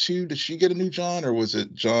Jane two. Did she get a new John, or was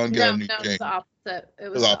it John got No, a new no, Jane? it's the opposite. It The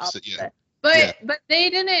was the opposite, yeah, opposite. yeah, But they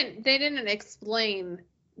didn't explain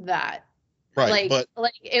that. right. But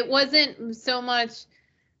Like it wasn't so much.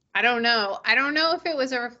 I don't know. I don't know if it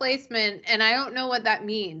was a replacement, and I don't know what that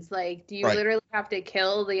means. Like, do you right, literally have to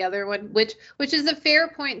kill the other one? Which is a fair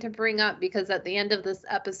point to bring up, because at the end of this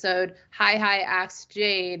episode, Hi asks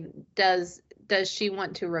Jane, does she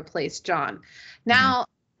want to replace John? mhm.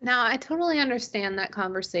 Now I totally understand that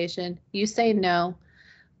conversation. You say no.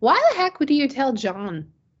 Why the heck would you tell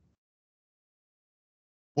John?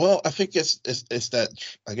 Well, I think it's that,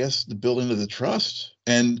 I guess, the building of the trust,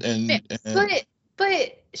 and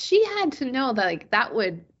But she had to know that, like, that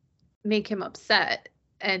would make him upset,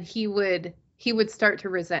 and he would start to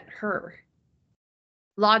resent her,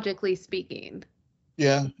 logically speaking.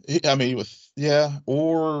 yeah, I mean,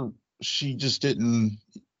 or she just didn't.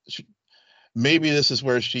 She, maybe this is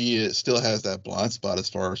where she still has that blind spot as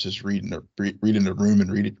far as just reading the room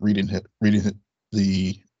and reading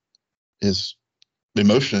the his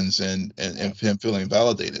emotions, and him feeling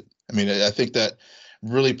validated. I mean, I think that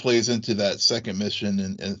really plays into that second mission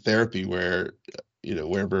in therapy where,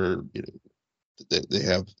 wherever, they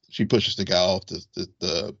have, she pushes the guy off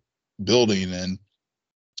the building and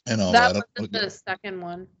all That that. wasn't the second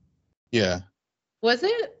one. Yeah. Was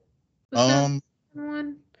it? Was that the second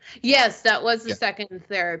one? Yes, that was the Yeah. second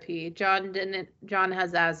therapy. John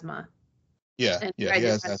has asthma. Yeah. And Yeah. tried He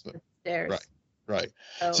to has run up asthma. the stairs. Right. Right.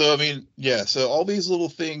 So So I mean, yeah. So all these little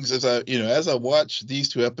things, as I watch these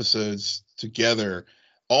two episodes together,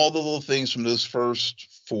 all the little things from those first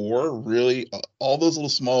four, really, all those little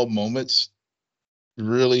small moments,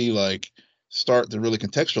 really like start to really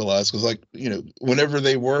contextualize, because, like, whenever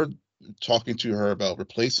they were talking to her about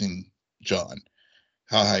replacing John,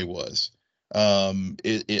 how high he was, I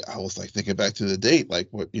was like thinking back to the date, like,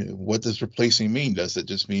 what does replacing mean? Does it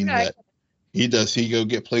just mean yeah, that he go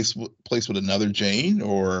get placed with another Jane,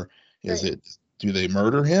 or is right. it, do they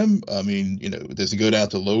murder him? I mean, does he go down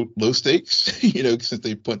to low stakes? Since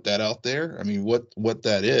they put that out there. I mean, what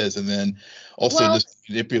that is, and then also Well, just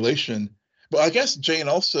manipulation. But I guess Jane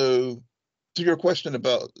also, to your question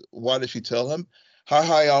about why did she tell him,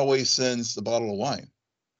 Hi always sends the bottle of wine,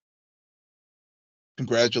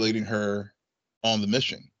 congratulating her on the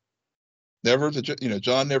mission. Never,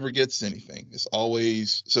 John never gets anything. It's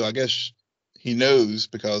always, so I guess he knows,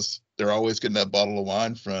 because they're always getting that bottle of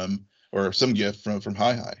wine from, or some gift from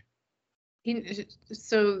Hi.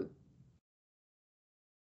 so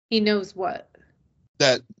he knows what?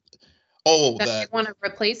 That, That they that, want to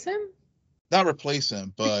replace him? not replace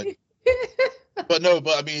him, but no,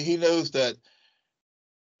 but I mean, he knows that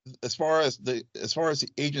as far as the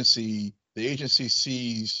agency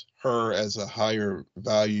sees her as a higher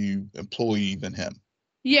value employee than him.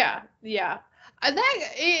 Yeah, yeah.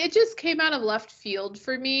 It just came out of left field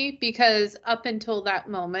for me because up until that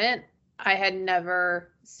moment, I had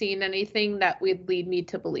never seen anything that would lead me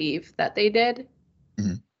to believe that they did.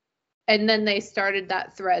 Mhm. And then they started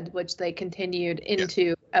that thread, which they continued Yeah.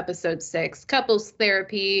 into episode 6, couples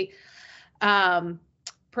therapy, um,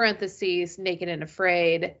 parentheses, naked and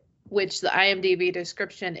afraid, which the IMDb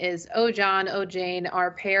description is, oh, John, oh, Jane,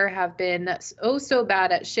 our pair have been oh so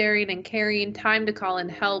bad at sharing and caring. Time to call in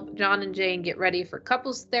help. John and Jane get ready for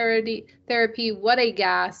couples therapy. What a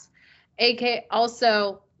gas. AK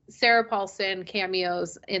also Sarah Paulson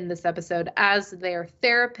cameos in this episode as their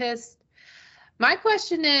therapist. My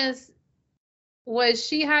question is, was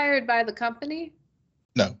she hired by the company?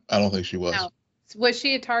 No, I don't think she was. No. Was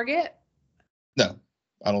she a target? No,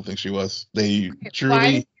 I don't think she was. They Why did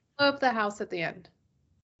truly, you blow up the house at the end?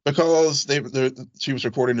 because she was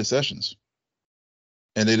recording the sessions,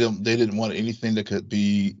 and they didn't want anything that could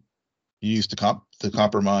be used to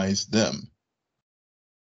compromise them.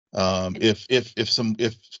 If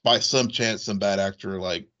by some chance some bad actor,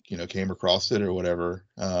 like, came across it or whatever,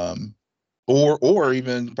 or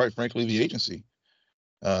even, quite frankly, the agency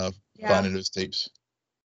Yeah. finding those tapes.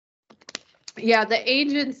 Yeah, the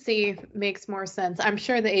agency makes more sense. I'm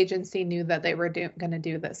sure the agency knew that they were going to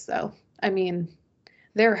do this, though. I mean,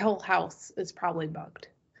 their whole house is probably bugged.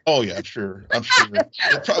 Oh yeah, I'm sure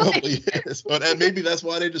it probably is, but maybe that's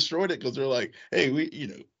why they destroyed it, because they're like, hey,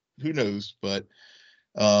 who knows, but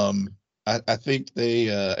I think they,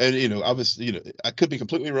 and obviously, I could be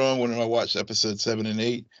completely wrong when I watched episode 7 and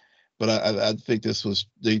 8, but I think this was,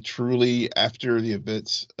 they truly, after the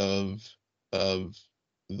events of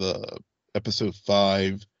the episode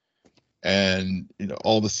 5, and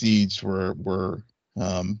all the seeds were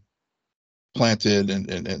um planted,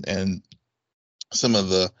 and some of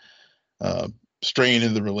the uh strain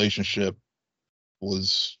in the relationship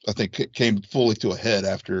was, I think, came fully to a head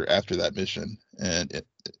after that mission, and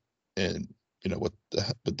with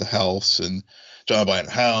the house, and John buying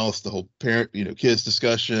a house, the whole parent, kids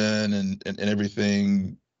discussion, and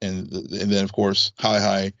everything, and then, of course,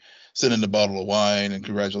 Hi sending the bottle of wine and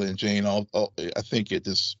congratulating Jane. I think it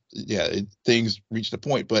just, yeah, things reached a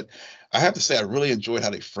point. But I have to say, I really enjoyed how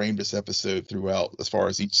they framed this episode throughout, as far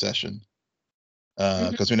as each session.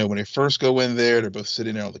 Because when they first go in there, they're both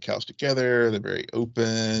sitting there on the couch together. They're very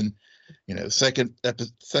open. Second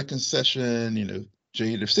session,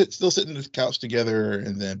 Jane, they're still sitting on the couch together,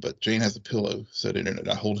 but Jane has a pillow, so they're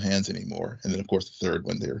not holding hands anymore. And then, of course, the third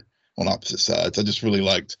one, they're on opposite sides. I just really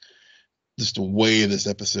liked just the way this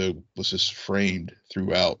episode was just framed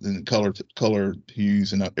throughout, and color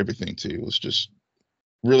hues and everything too. It was just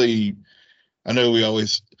really. I know we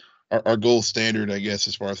always, our gold standard, I guess,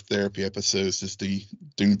 as far as therapy episodes, is the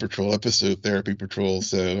Doom Patrol episode, Therapy Patrol.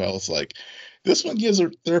 So I was like, this one gives a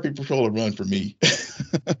Therapy Patrol a run for me.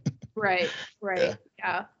 Right. Yeah.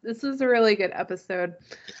 Yeah. This is a really good episode.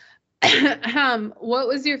 What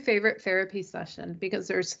was your favorite therapy session? Because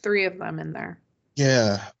there's 3 of them in there.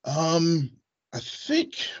 Yeah. I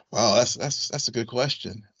think. Wow, that's a good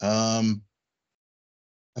question.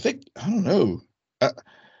 I think I don't know, uh,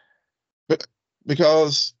 but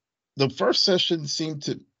because the first session seemed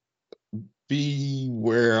to be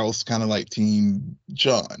where I was kind of like Team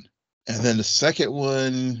John, and then the second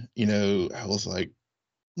one, I was like,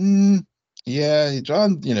 yeah,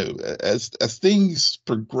 John. As things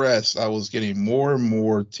progressed, I was getting more and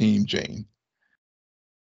more Team Jane.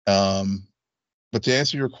 Um, but to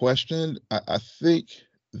answer your question, I think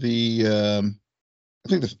the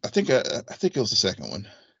I think it was the second one.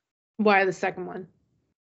 Why the second one?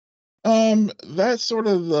 That's sort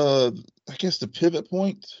of the, I guess, the pivot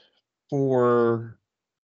point for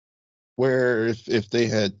where if they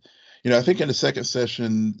had, I think in the second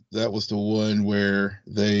session that was the one where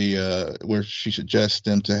where she suggests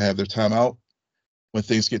them to have their timeout when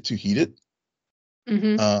things get too heated.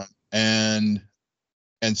 Mm-hmm. Uh, and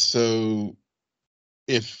and so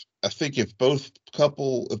if I think if both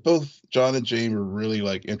John and Jane were really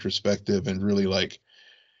like introspective and really like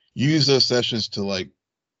use those sessions to like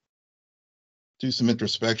do some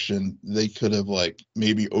introspection, they could have like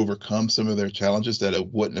maybe overcome some of their challenges that it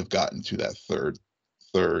wouldn't have gotten to that third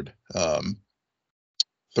third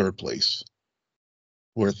place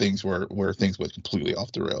where things went completely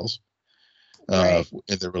off the rails Right.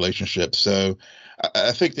 in their relationship. So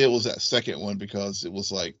I think it was that second one because it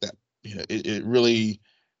was like that, it really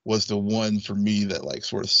was the one for me that like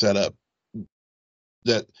sort of set up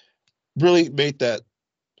that really made that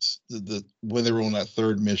the when they were on that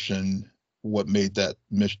third mission, what made that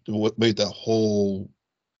whole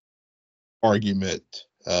argument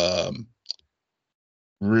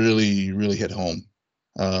really hit home,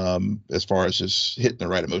 as far as just hitting the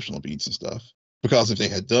right emotional beats and stuff. Because if they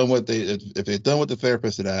had done what the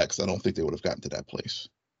therapist had asked, I don't think they would have gotten to that place.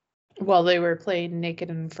 While they were playing Naked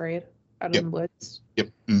and Afraid out in Yep. the woods. Yep.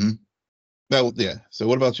 Yeah. So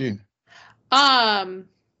what about you? Um.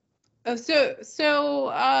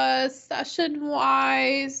 Session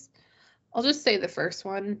wise, I'll just say the first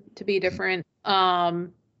one to be different.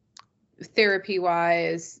 Therapy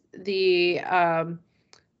wise, the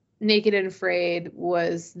Naked and Afraid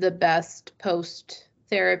was the best post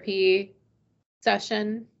therapy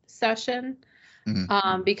session.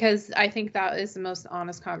 Mm-hmm. Because I think that is the most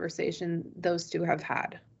honest conversation those two have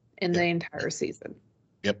had in the Yeah. entire season.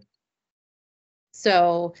 Yep.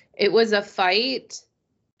 So it was a fight,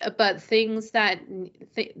 but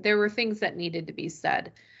there were things that needed to be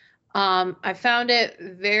said. I found it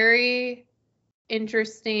very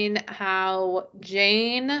interesting how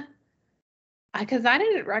Jane, because I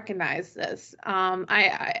didn't recognize this.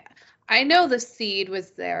 I know the seed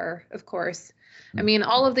was there, of course. I mean,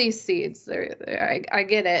 all of these seeds, I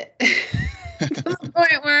get it. To the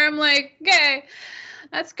point where I'm like, okay,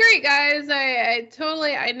 that's great, guys.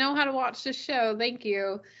 I know how to watch this show. Thank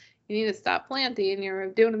you. You need to stop planting. You're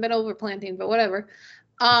doing a bit over planting, but whatever.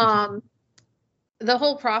 Um, the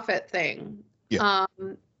whole profit thing. Yeah.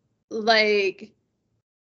 Like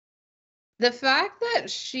the fact that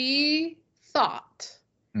she thought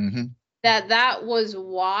Mm-hmm. that was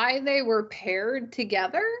why they were paired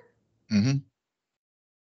together. Mm-hmm.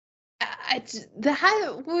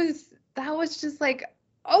 That was just like,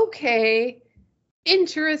 okay,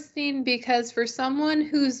 interesting, because for someone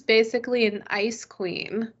who's basically an ice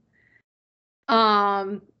queen,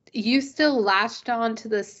 um you still latched on to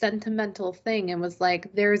this sentimental thing and was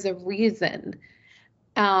like, there's a reason.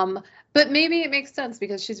 Um, but maybe it makes sense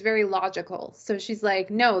because she's very logical. So she's like,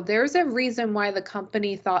 no, there's a reason why the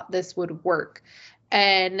company thought this would work.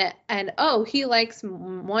 And oh, he likes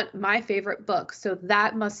my favorite book, so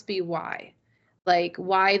that must be why. Like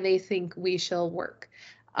why they think we shall work.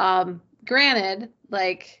 Granted,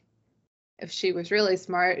 like if she was really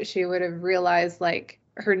smart, she would have realized like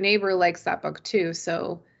her neighbor likes that book too.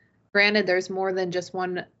 So granted, there's more than just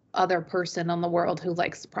one other person on the world who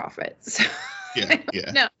likes profit. So Yeah.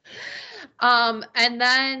 Yeah. no. And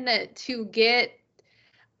then to get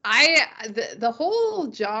the whole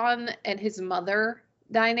John and his mother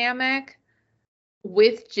dynamic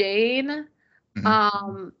with Jane,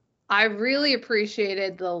 Mm-hmm. I really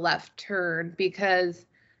appreciated the left turn because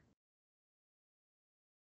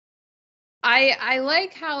I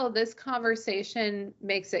like how this conversation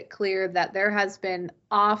makes it clear that there has been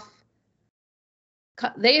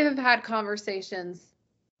they have had conversations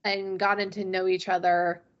and gotten to know each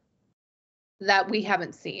other that we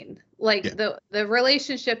haven't seen. Like Yeah. the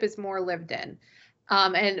relationship is more lived in.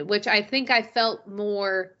 And which I think I felt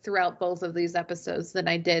more throughout both of these episodes than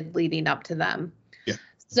I did leading up to them. Yeah.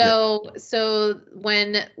 So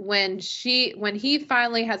when he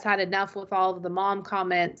finally has had enough with all of the mom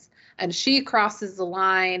comments and she crosses the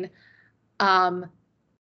line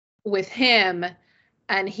with him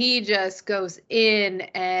and he just goes in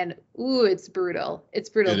and ooh, it's brutal. It's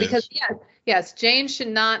brutal It because is. yes, Jane should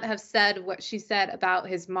not have said what she said about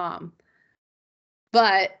his mom.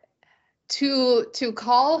 But to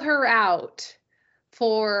call her out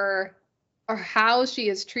for or how she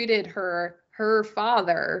has treated her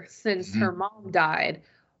father since her mom died.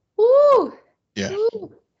 Ooh, Yeah.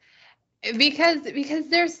 ooh. Because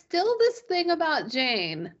there's still this thing about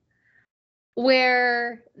Jane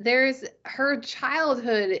where there's her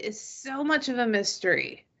childhood is so much of a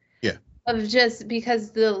mystery Yeah. of just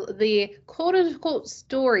because the quote unquote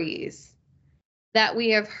stories that we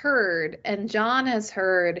have heard and John has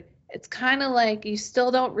heard, it's kind of like you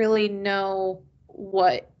still don't really know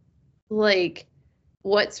like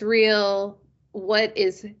what's real, what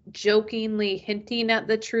is jokingly hinting at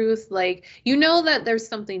the truth. Like you know that there's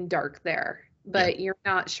something dark there, Yeah. but you're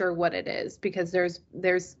not sure what it is because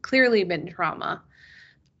there's clearly been trauma.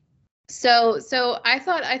 So I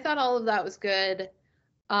thought all of that was good.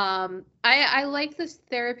 I like this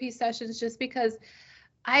therapy sessions just because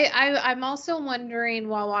I'm also wondering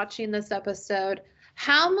while watching this episode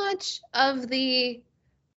how much of the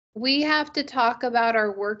we have to talk about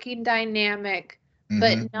our working dynamic,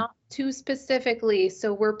 but Mm-hmm. not too specifically.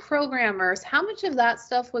 So we're programmers. How much of that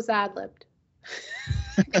stuff was ad-libbed?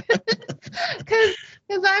 Because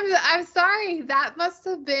I'm sorry, that must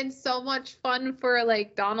have been so much fun for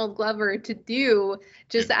like Donald Glover to do Yeah.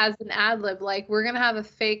 just as an ad lib. Like we're gonna have a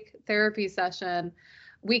fake therapy session.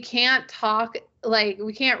 We can't talk like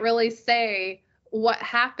we can't really say what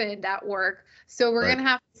happened at work, so we're Right. gonna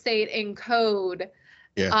have to say it in code.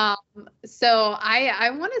 Yeah. Um, so I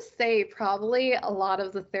want to say probably a lot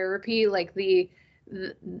of the therapy, like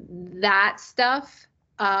that stuff,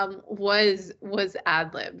 was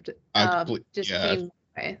ad-libbed. I complete. Just Yeah. seemed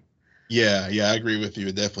that way. Yeah. Yeah. I agree with you.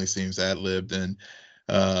 It definitely seems ad-libbed, and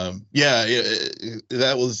yeah,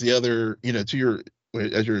 that was the other. To your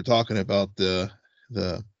as you were talking about the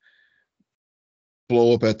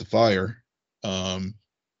blow up at the fire. Um,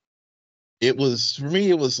 it was for me.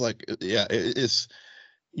 It was like, yeah, it's.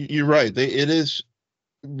 You're right. It is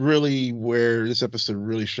really where this episode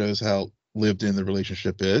really shows how lived in the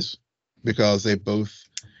relationship is, because they both,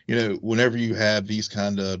 whenever you have these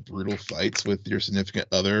kind of brutal fights with your significant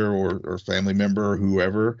other or family member or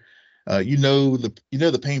whoever,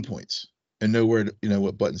 the pain points and know where to,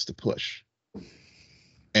 what buttons to push.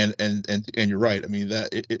 And you're right. I mean, that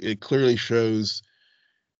it clearly shows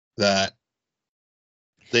that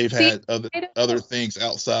they've See, had other I don't other know. things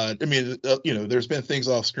outside. I mean, there's been things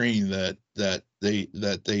off screen that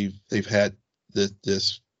they've had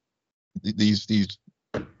these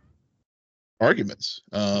arguments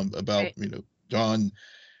about Right. John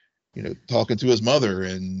talking to his mother,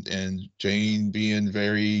 and Jane being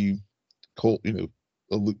very cold,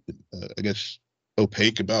 I guess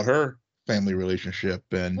opaque about her family relationship.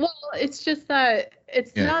 And Well, it's just that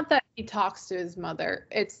it's yeah. not that he talks to his mother.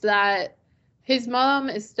 It's that his mom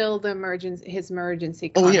is still his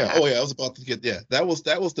emergency Oh yeah. contact. Oh yeah. I was about to get, yeah. That was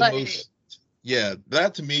the Like most. Yeah,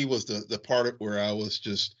 that to me was the part of where I was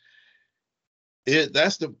just it.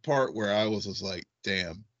 That's the part where I was like,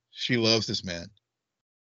 damn, she loves this man.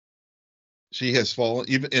 She has fallen,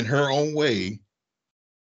 even in her own way.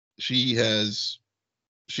 She has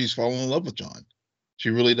she's fallen in love with John. She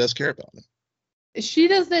really does care about him. she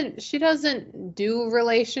doesn't do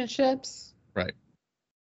relationships Right.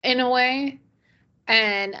 in a way.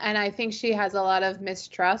 And I think she has a lot of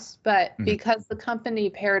mistrust, but Mhm. because the company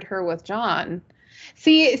paired her with John,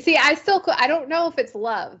 see, I don't know if it's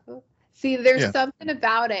love. See, there's Yeah. something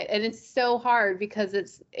about it, and it's so hard because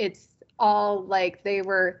it's all like they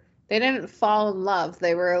didn't fall in love.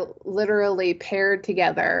 They were literally paired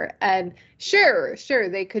together, and sure,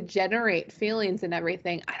 they could generate feelings and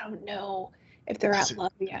everything. I don't know if they're I at see.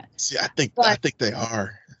 love yet, See, I but think they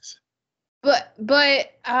are.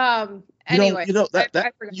 You don't, anyway, that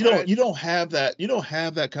I forgot what I was. you don't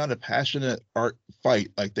have that kind of passionate art fight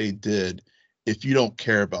like they did if you don't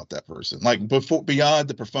care about that person. Like before, beyond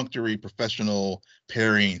the perfunctory professional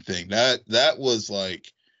pairing thing. That was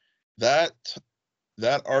like that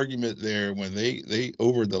that argument there when they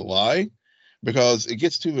over the lie, because it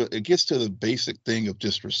gets to the basic thing of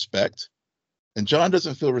just respect. And John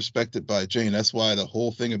doesn't feel respected by Jane. That's why the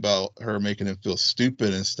whole thing about her making him feel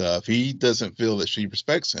stupid and stuff, he doesn't feel that she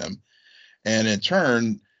respects him. And in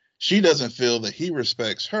turn, she doesn't feel that he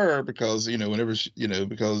respects her, because, whenever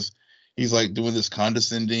because he's like doing this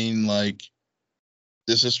condescending, like,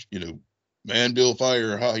 this is, man, build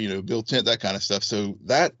fire, how, build tent, that kind of stuff. So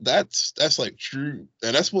that's like true,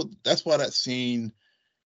 and that's why that scene.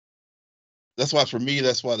 That's why for me,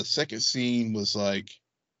 that's why the second scene was like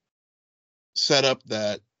set up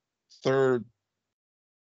that third,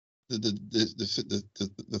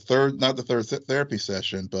 the third, not the third therapy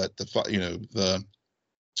session, but the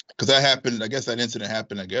because that happened. I guess that incident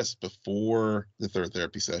happened. I guess before the third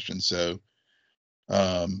therapy session. So,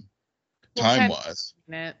 time wise,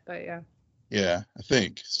 but yeah. Yeah, I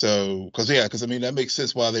think so. Because I mean that makes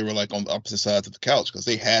sense why they were like on the opposite sides of the couch, because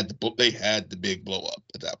they had the big blow up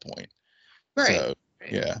at that point. Right. So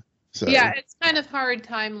right. yeah. So yeah, it's kind of hard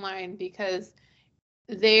timeline because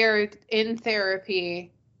they're in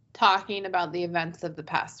therapy talking about the events of the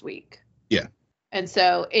past week. Yeah. And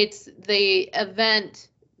so it's the event,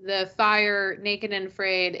 the fire, Naked and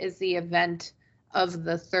Afraid is the event of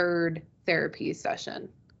the third therapy session.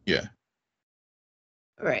 Yeah.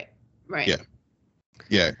 Right. Right. Yeah.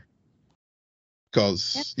 Yeah.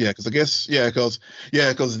 Because I guess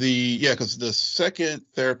because the second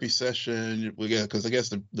therapy session, because I guess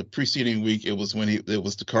the preceding week it was when it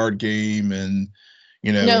was the card game, and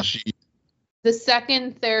no, she. The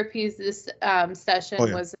second therapy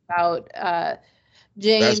session was about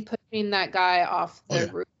Jane pushing that guy off the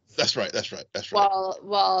roof. That's right.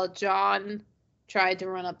 While John tried to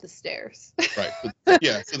run up the stairs. Right.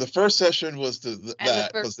 Yeah. So the first session was the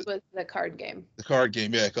first was the card game. The card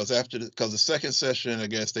game, yeah. Because the second session, I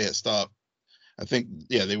guess they had stopped. I think,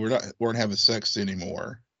 they weren't having sex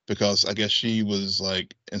anymore, because I guess she was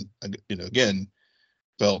like, and again,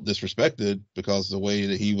 felt disrespected because the way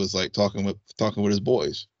that he was like talking with his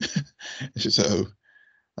boys. So,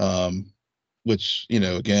 which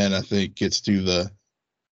again, I think gets to the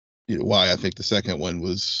why I think the second one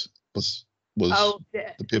was the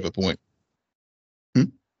pivot point.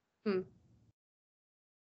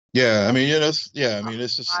 Yeah, I mean, it's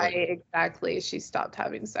just why exactly she stopped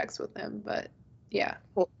having sex with him, but yeah.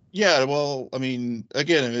 Well, yeah, well, I mean,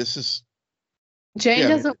 again, it's just Jane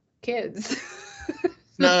doesn't want kids.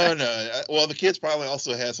 No. Well, the kids probably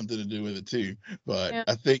also had something to do with it too, but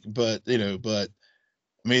I think, but I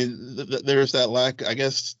mean, there's that lack. I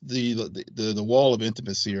guess the wall of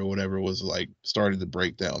intimacy or whatever was like starting to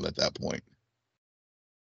break down at that point.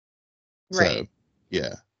 Right. So,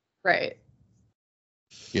 yeah. Right.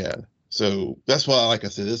 Yeah. So that's why, like I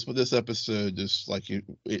said, this episode just like it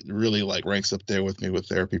really like ranks up there with me with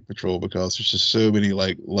Therapy Patrol, because there's just so many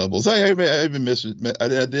like levels. I even missed it. I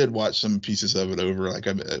did watch some pieces of it over, like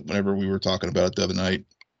whenever we were talking about it the other night.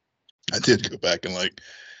 I did go back and like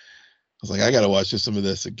I was like, I got to watch just some of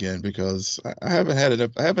this again, because I haven't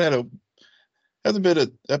hasn't been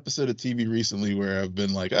an episode of TV recently where I've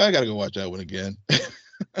been like, I got to go watch that one again.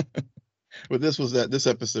 But this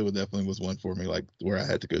episode definitely was one for me, like where I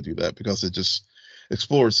had to go do that, because it just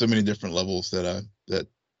explored so many different levels that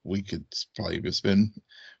we could probably spend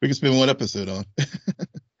one episode on.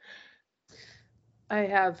 I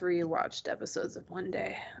have rewatched episodes of One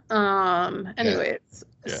Day. Anyways,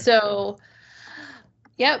 Yeah. So,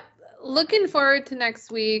 yep. Looking forward to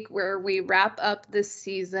next week, where we wrap up this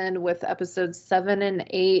season with episodes 7 and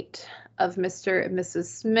 8 of Mr. and Mrs.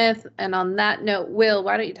 Smith. And on that note, Will,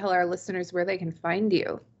 why don't you tell our listeners where they can find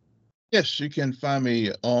you? Yes, you can find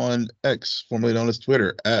me on X, formerly known as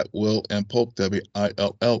Twitter, at Will M Polk,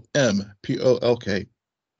 WILLMPOLK.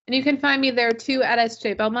 And you can find me there too at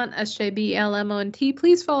SJ Belmont, SJBLMONT.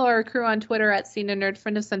 Please follow our crew on Twitter at Scene and Nerd.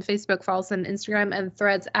 Friend us on Facebook, follow us on Instagram and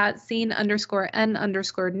Threads at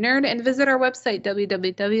Scene_N_Nerd, and visit our website,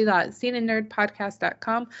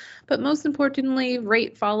 www.sceneandnerdpodcast.com. But most importantly,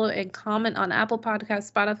 rate, follow, and comment on Apple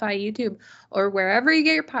Podcasts, Spotify, YouTube, or wherever you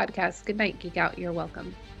get your podcasts. Good night, Geek Out. You're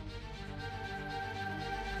welcome.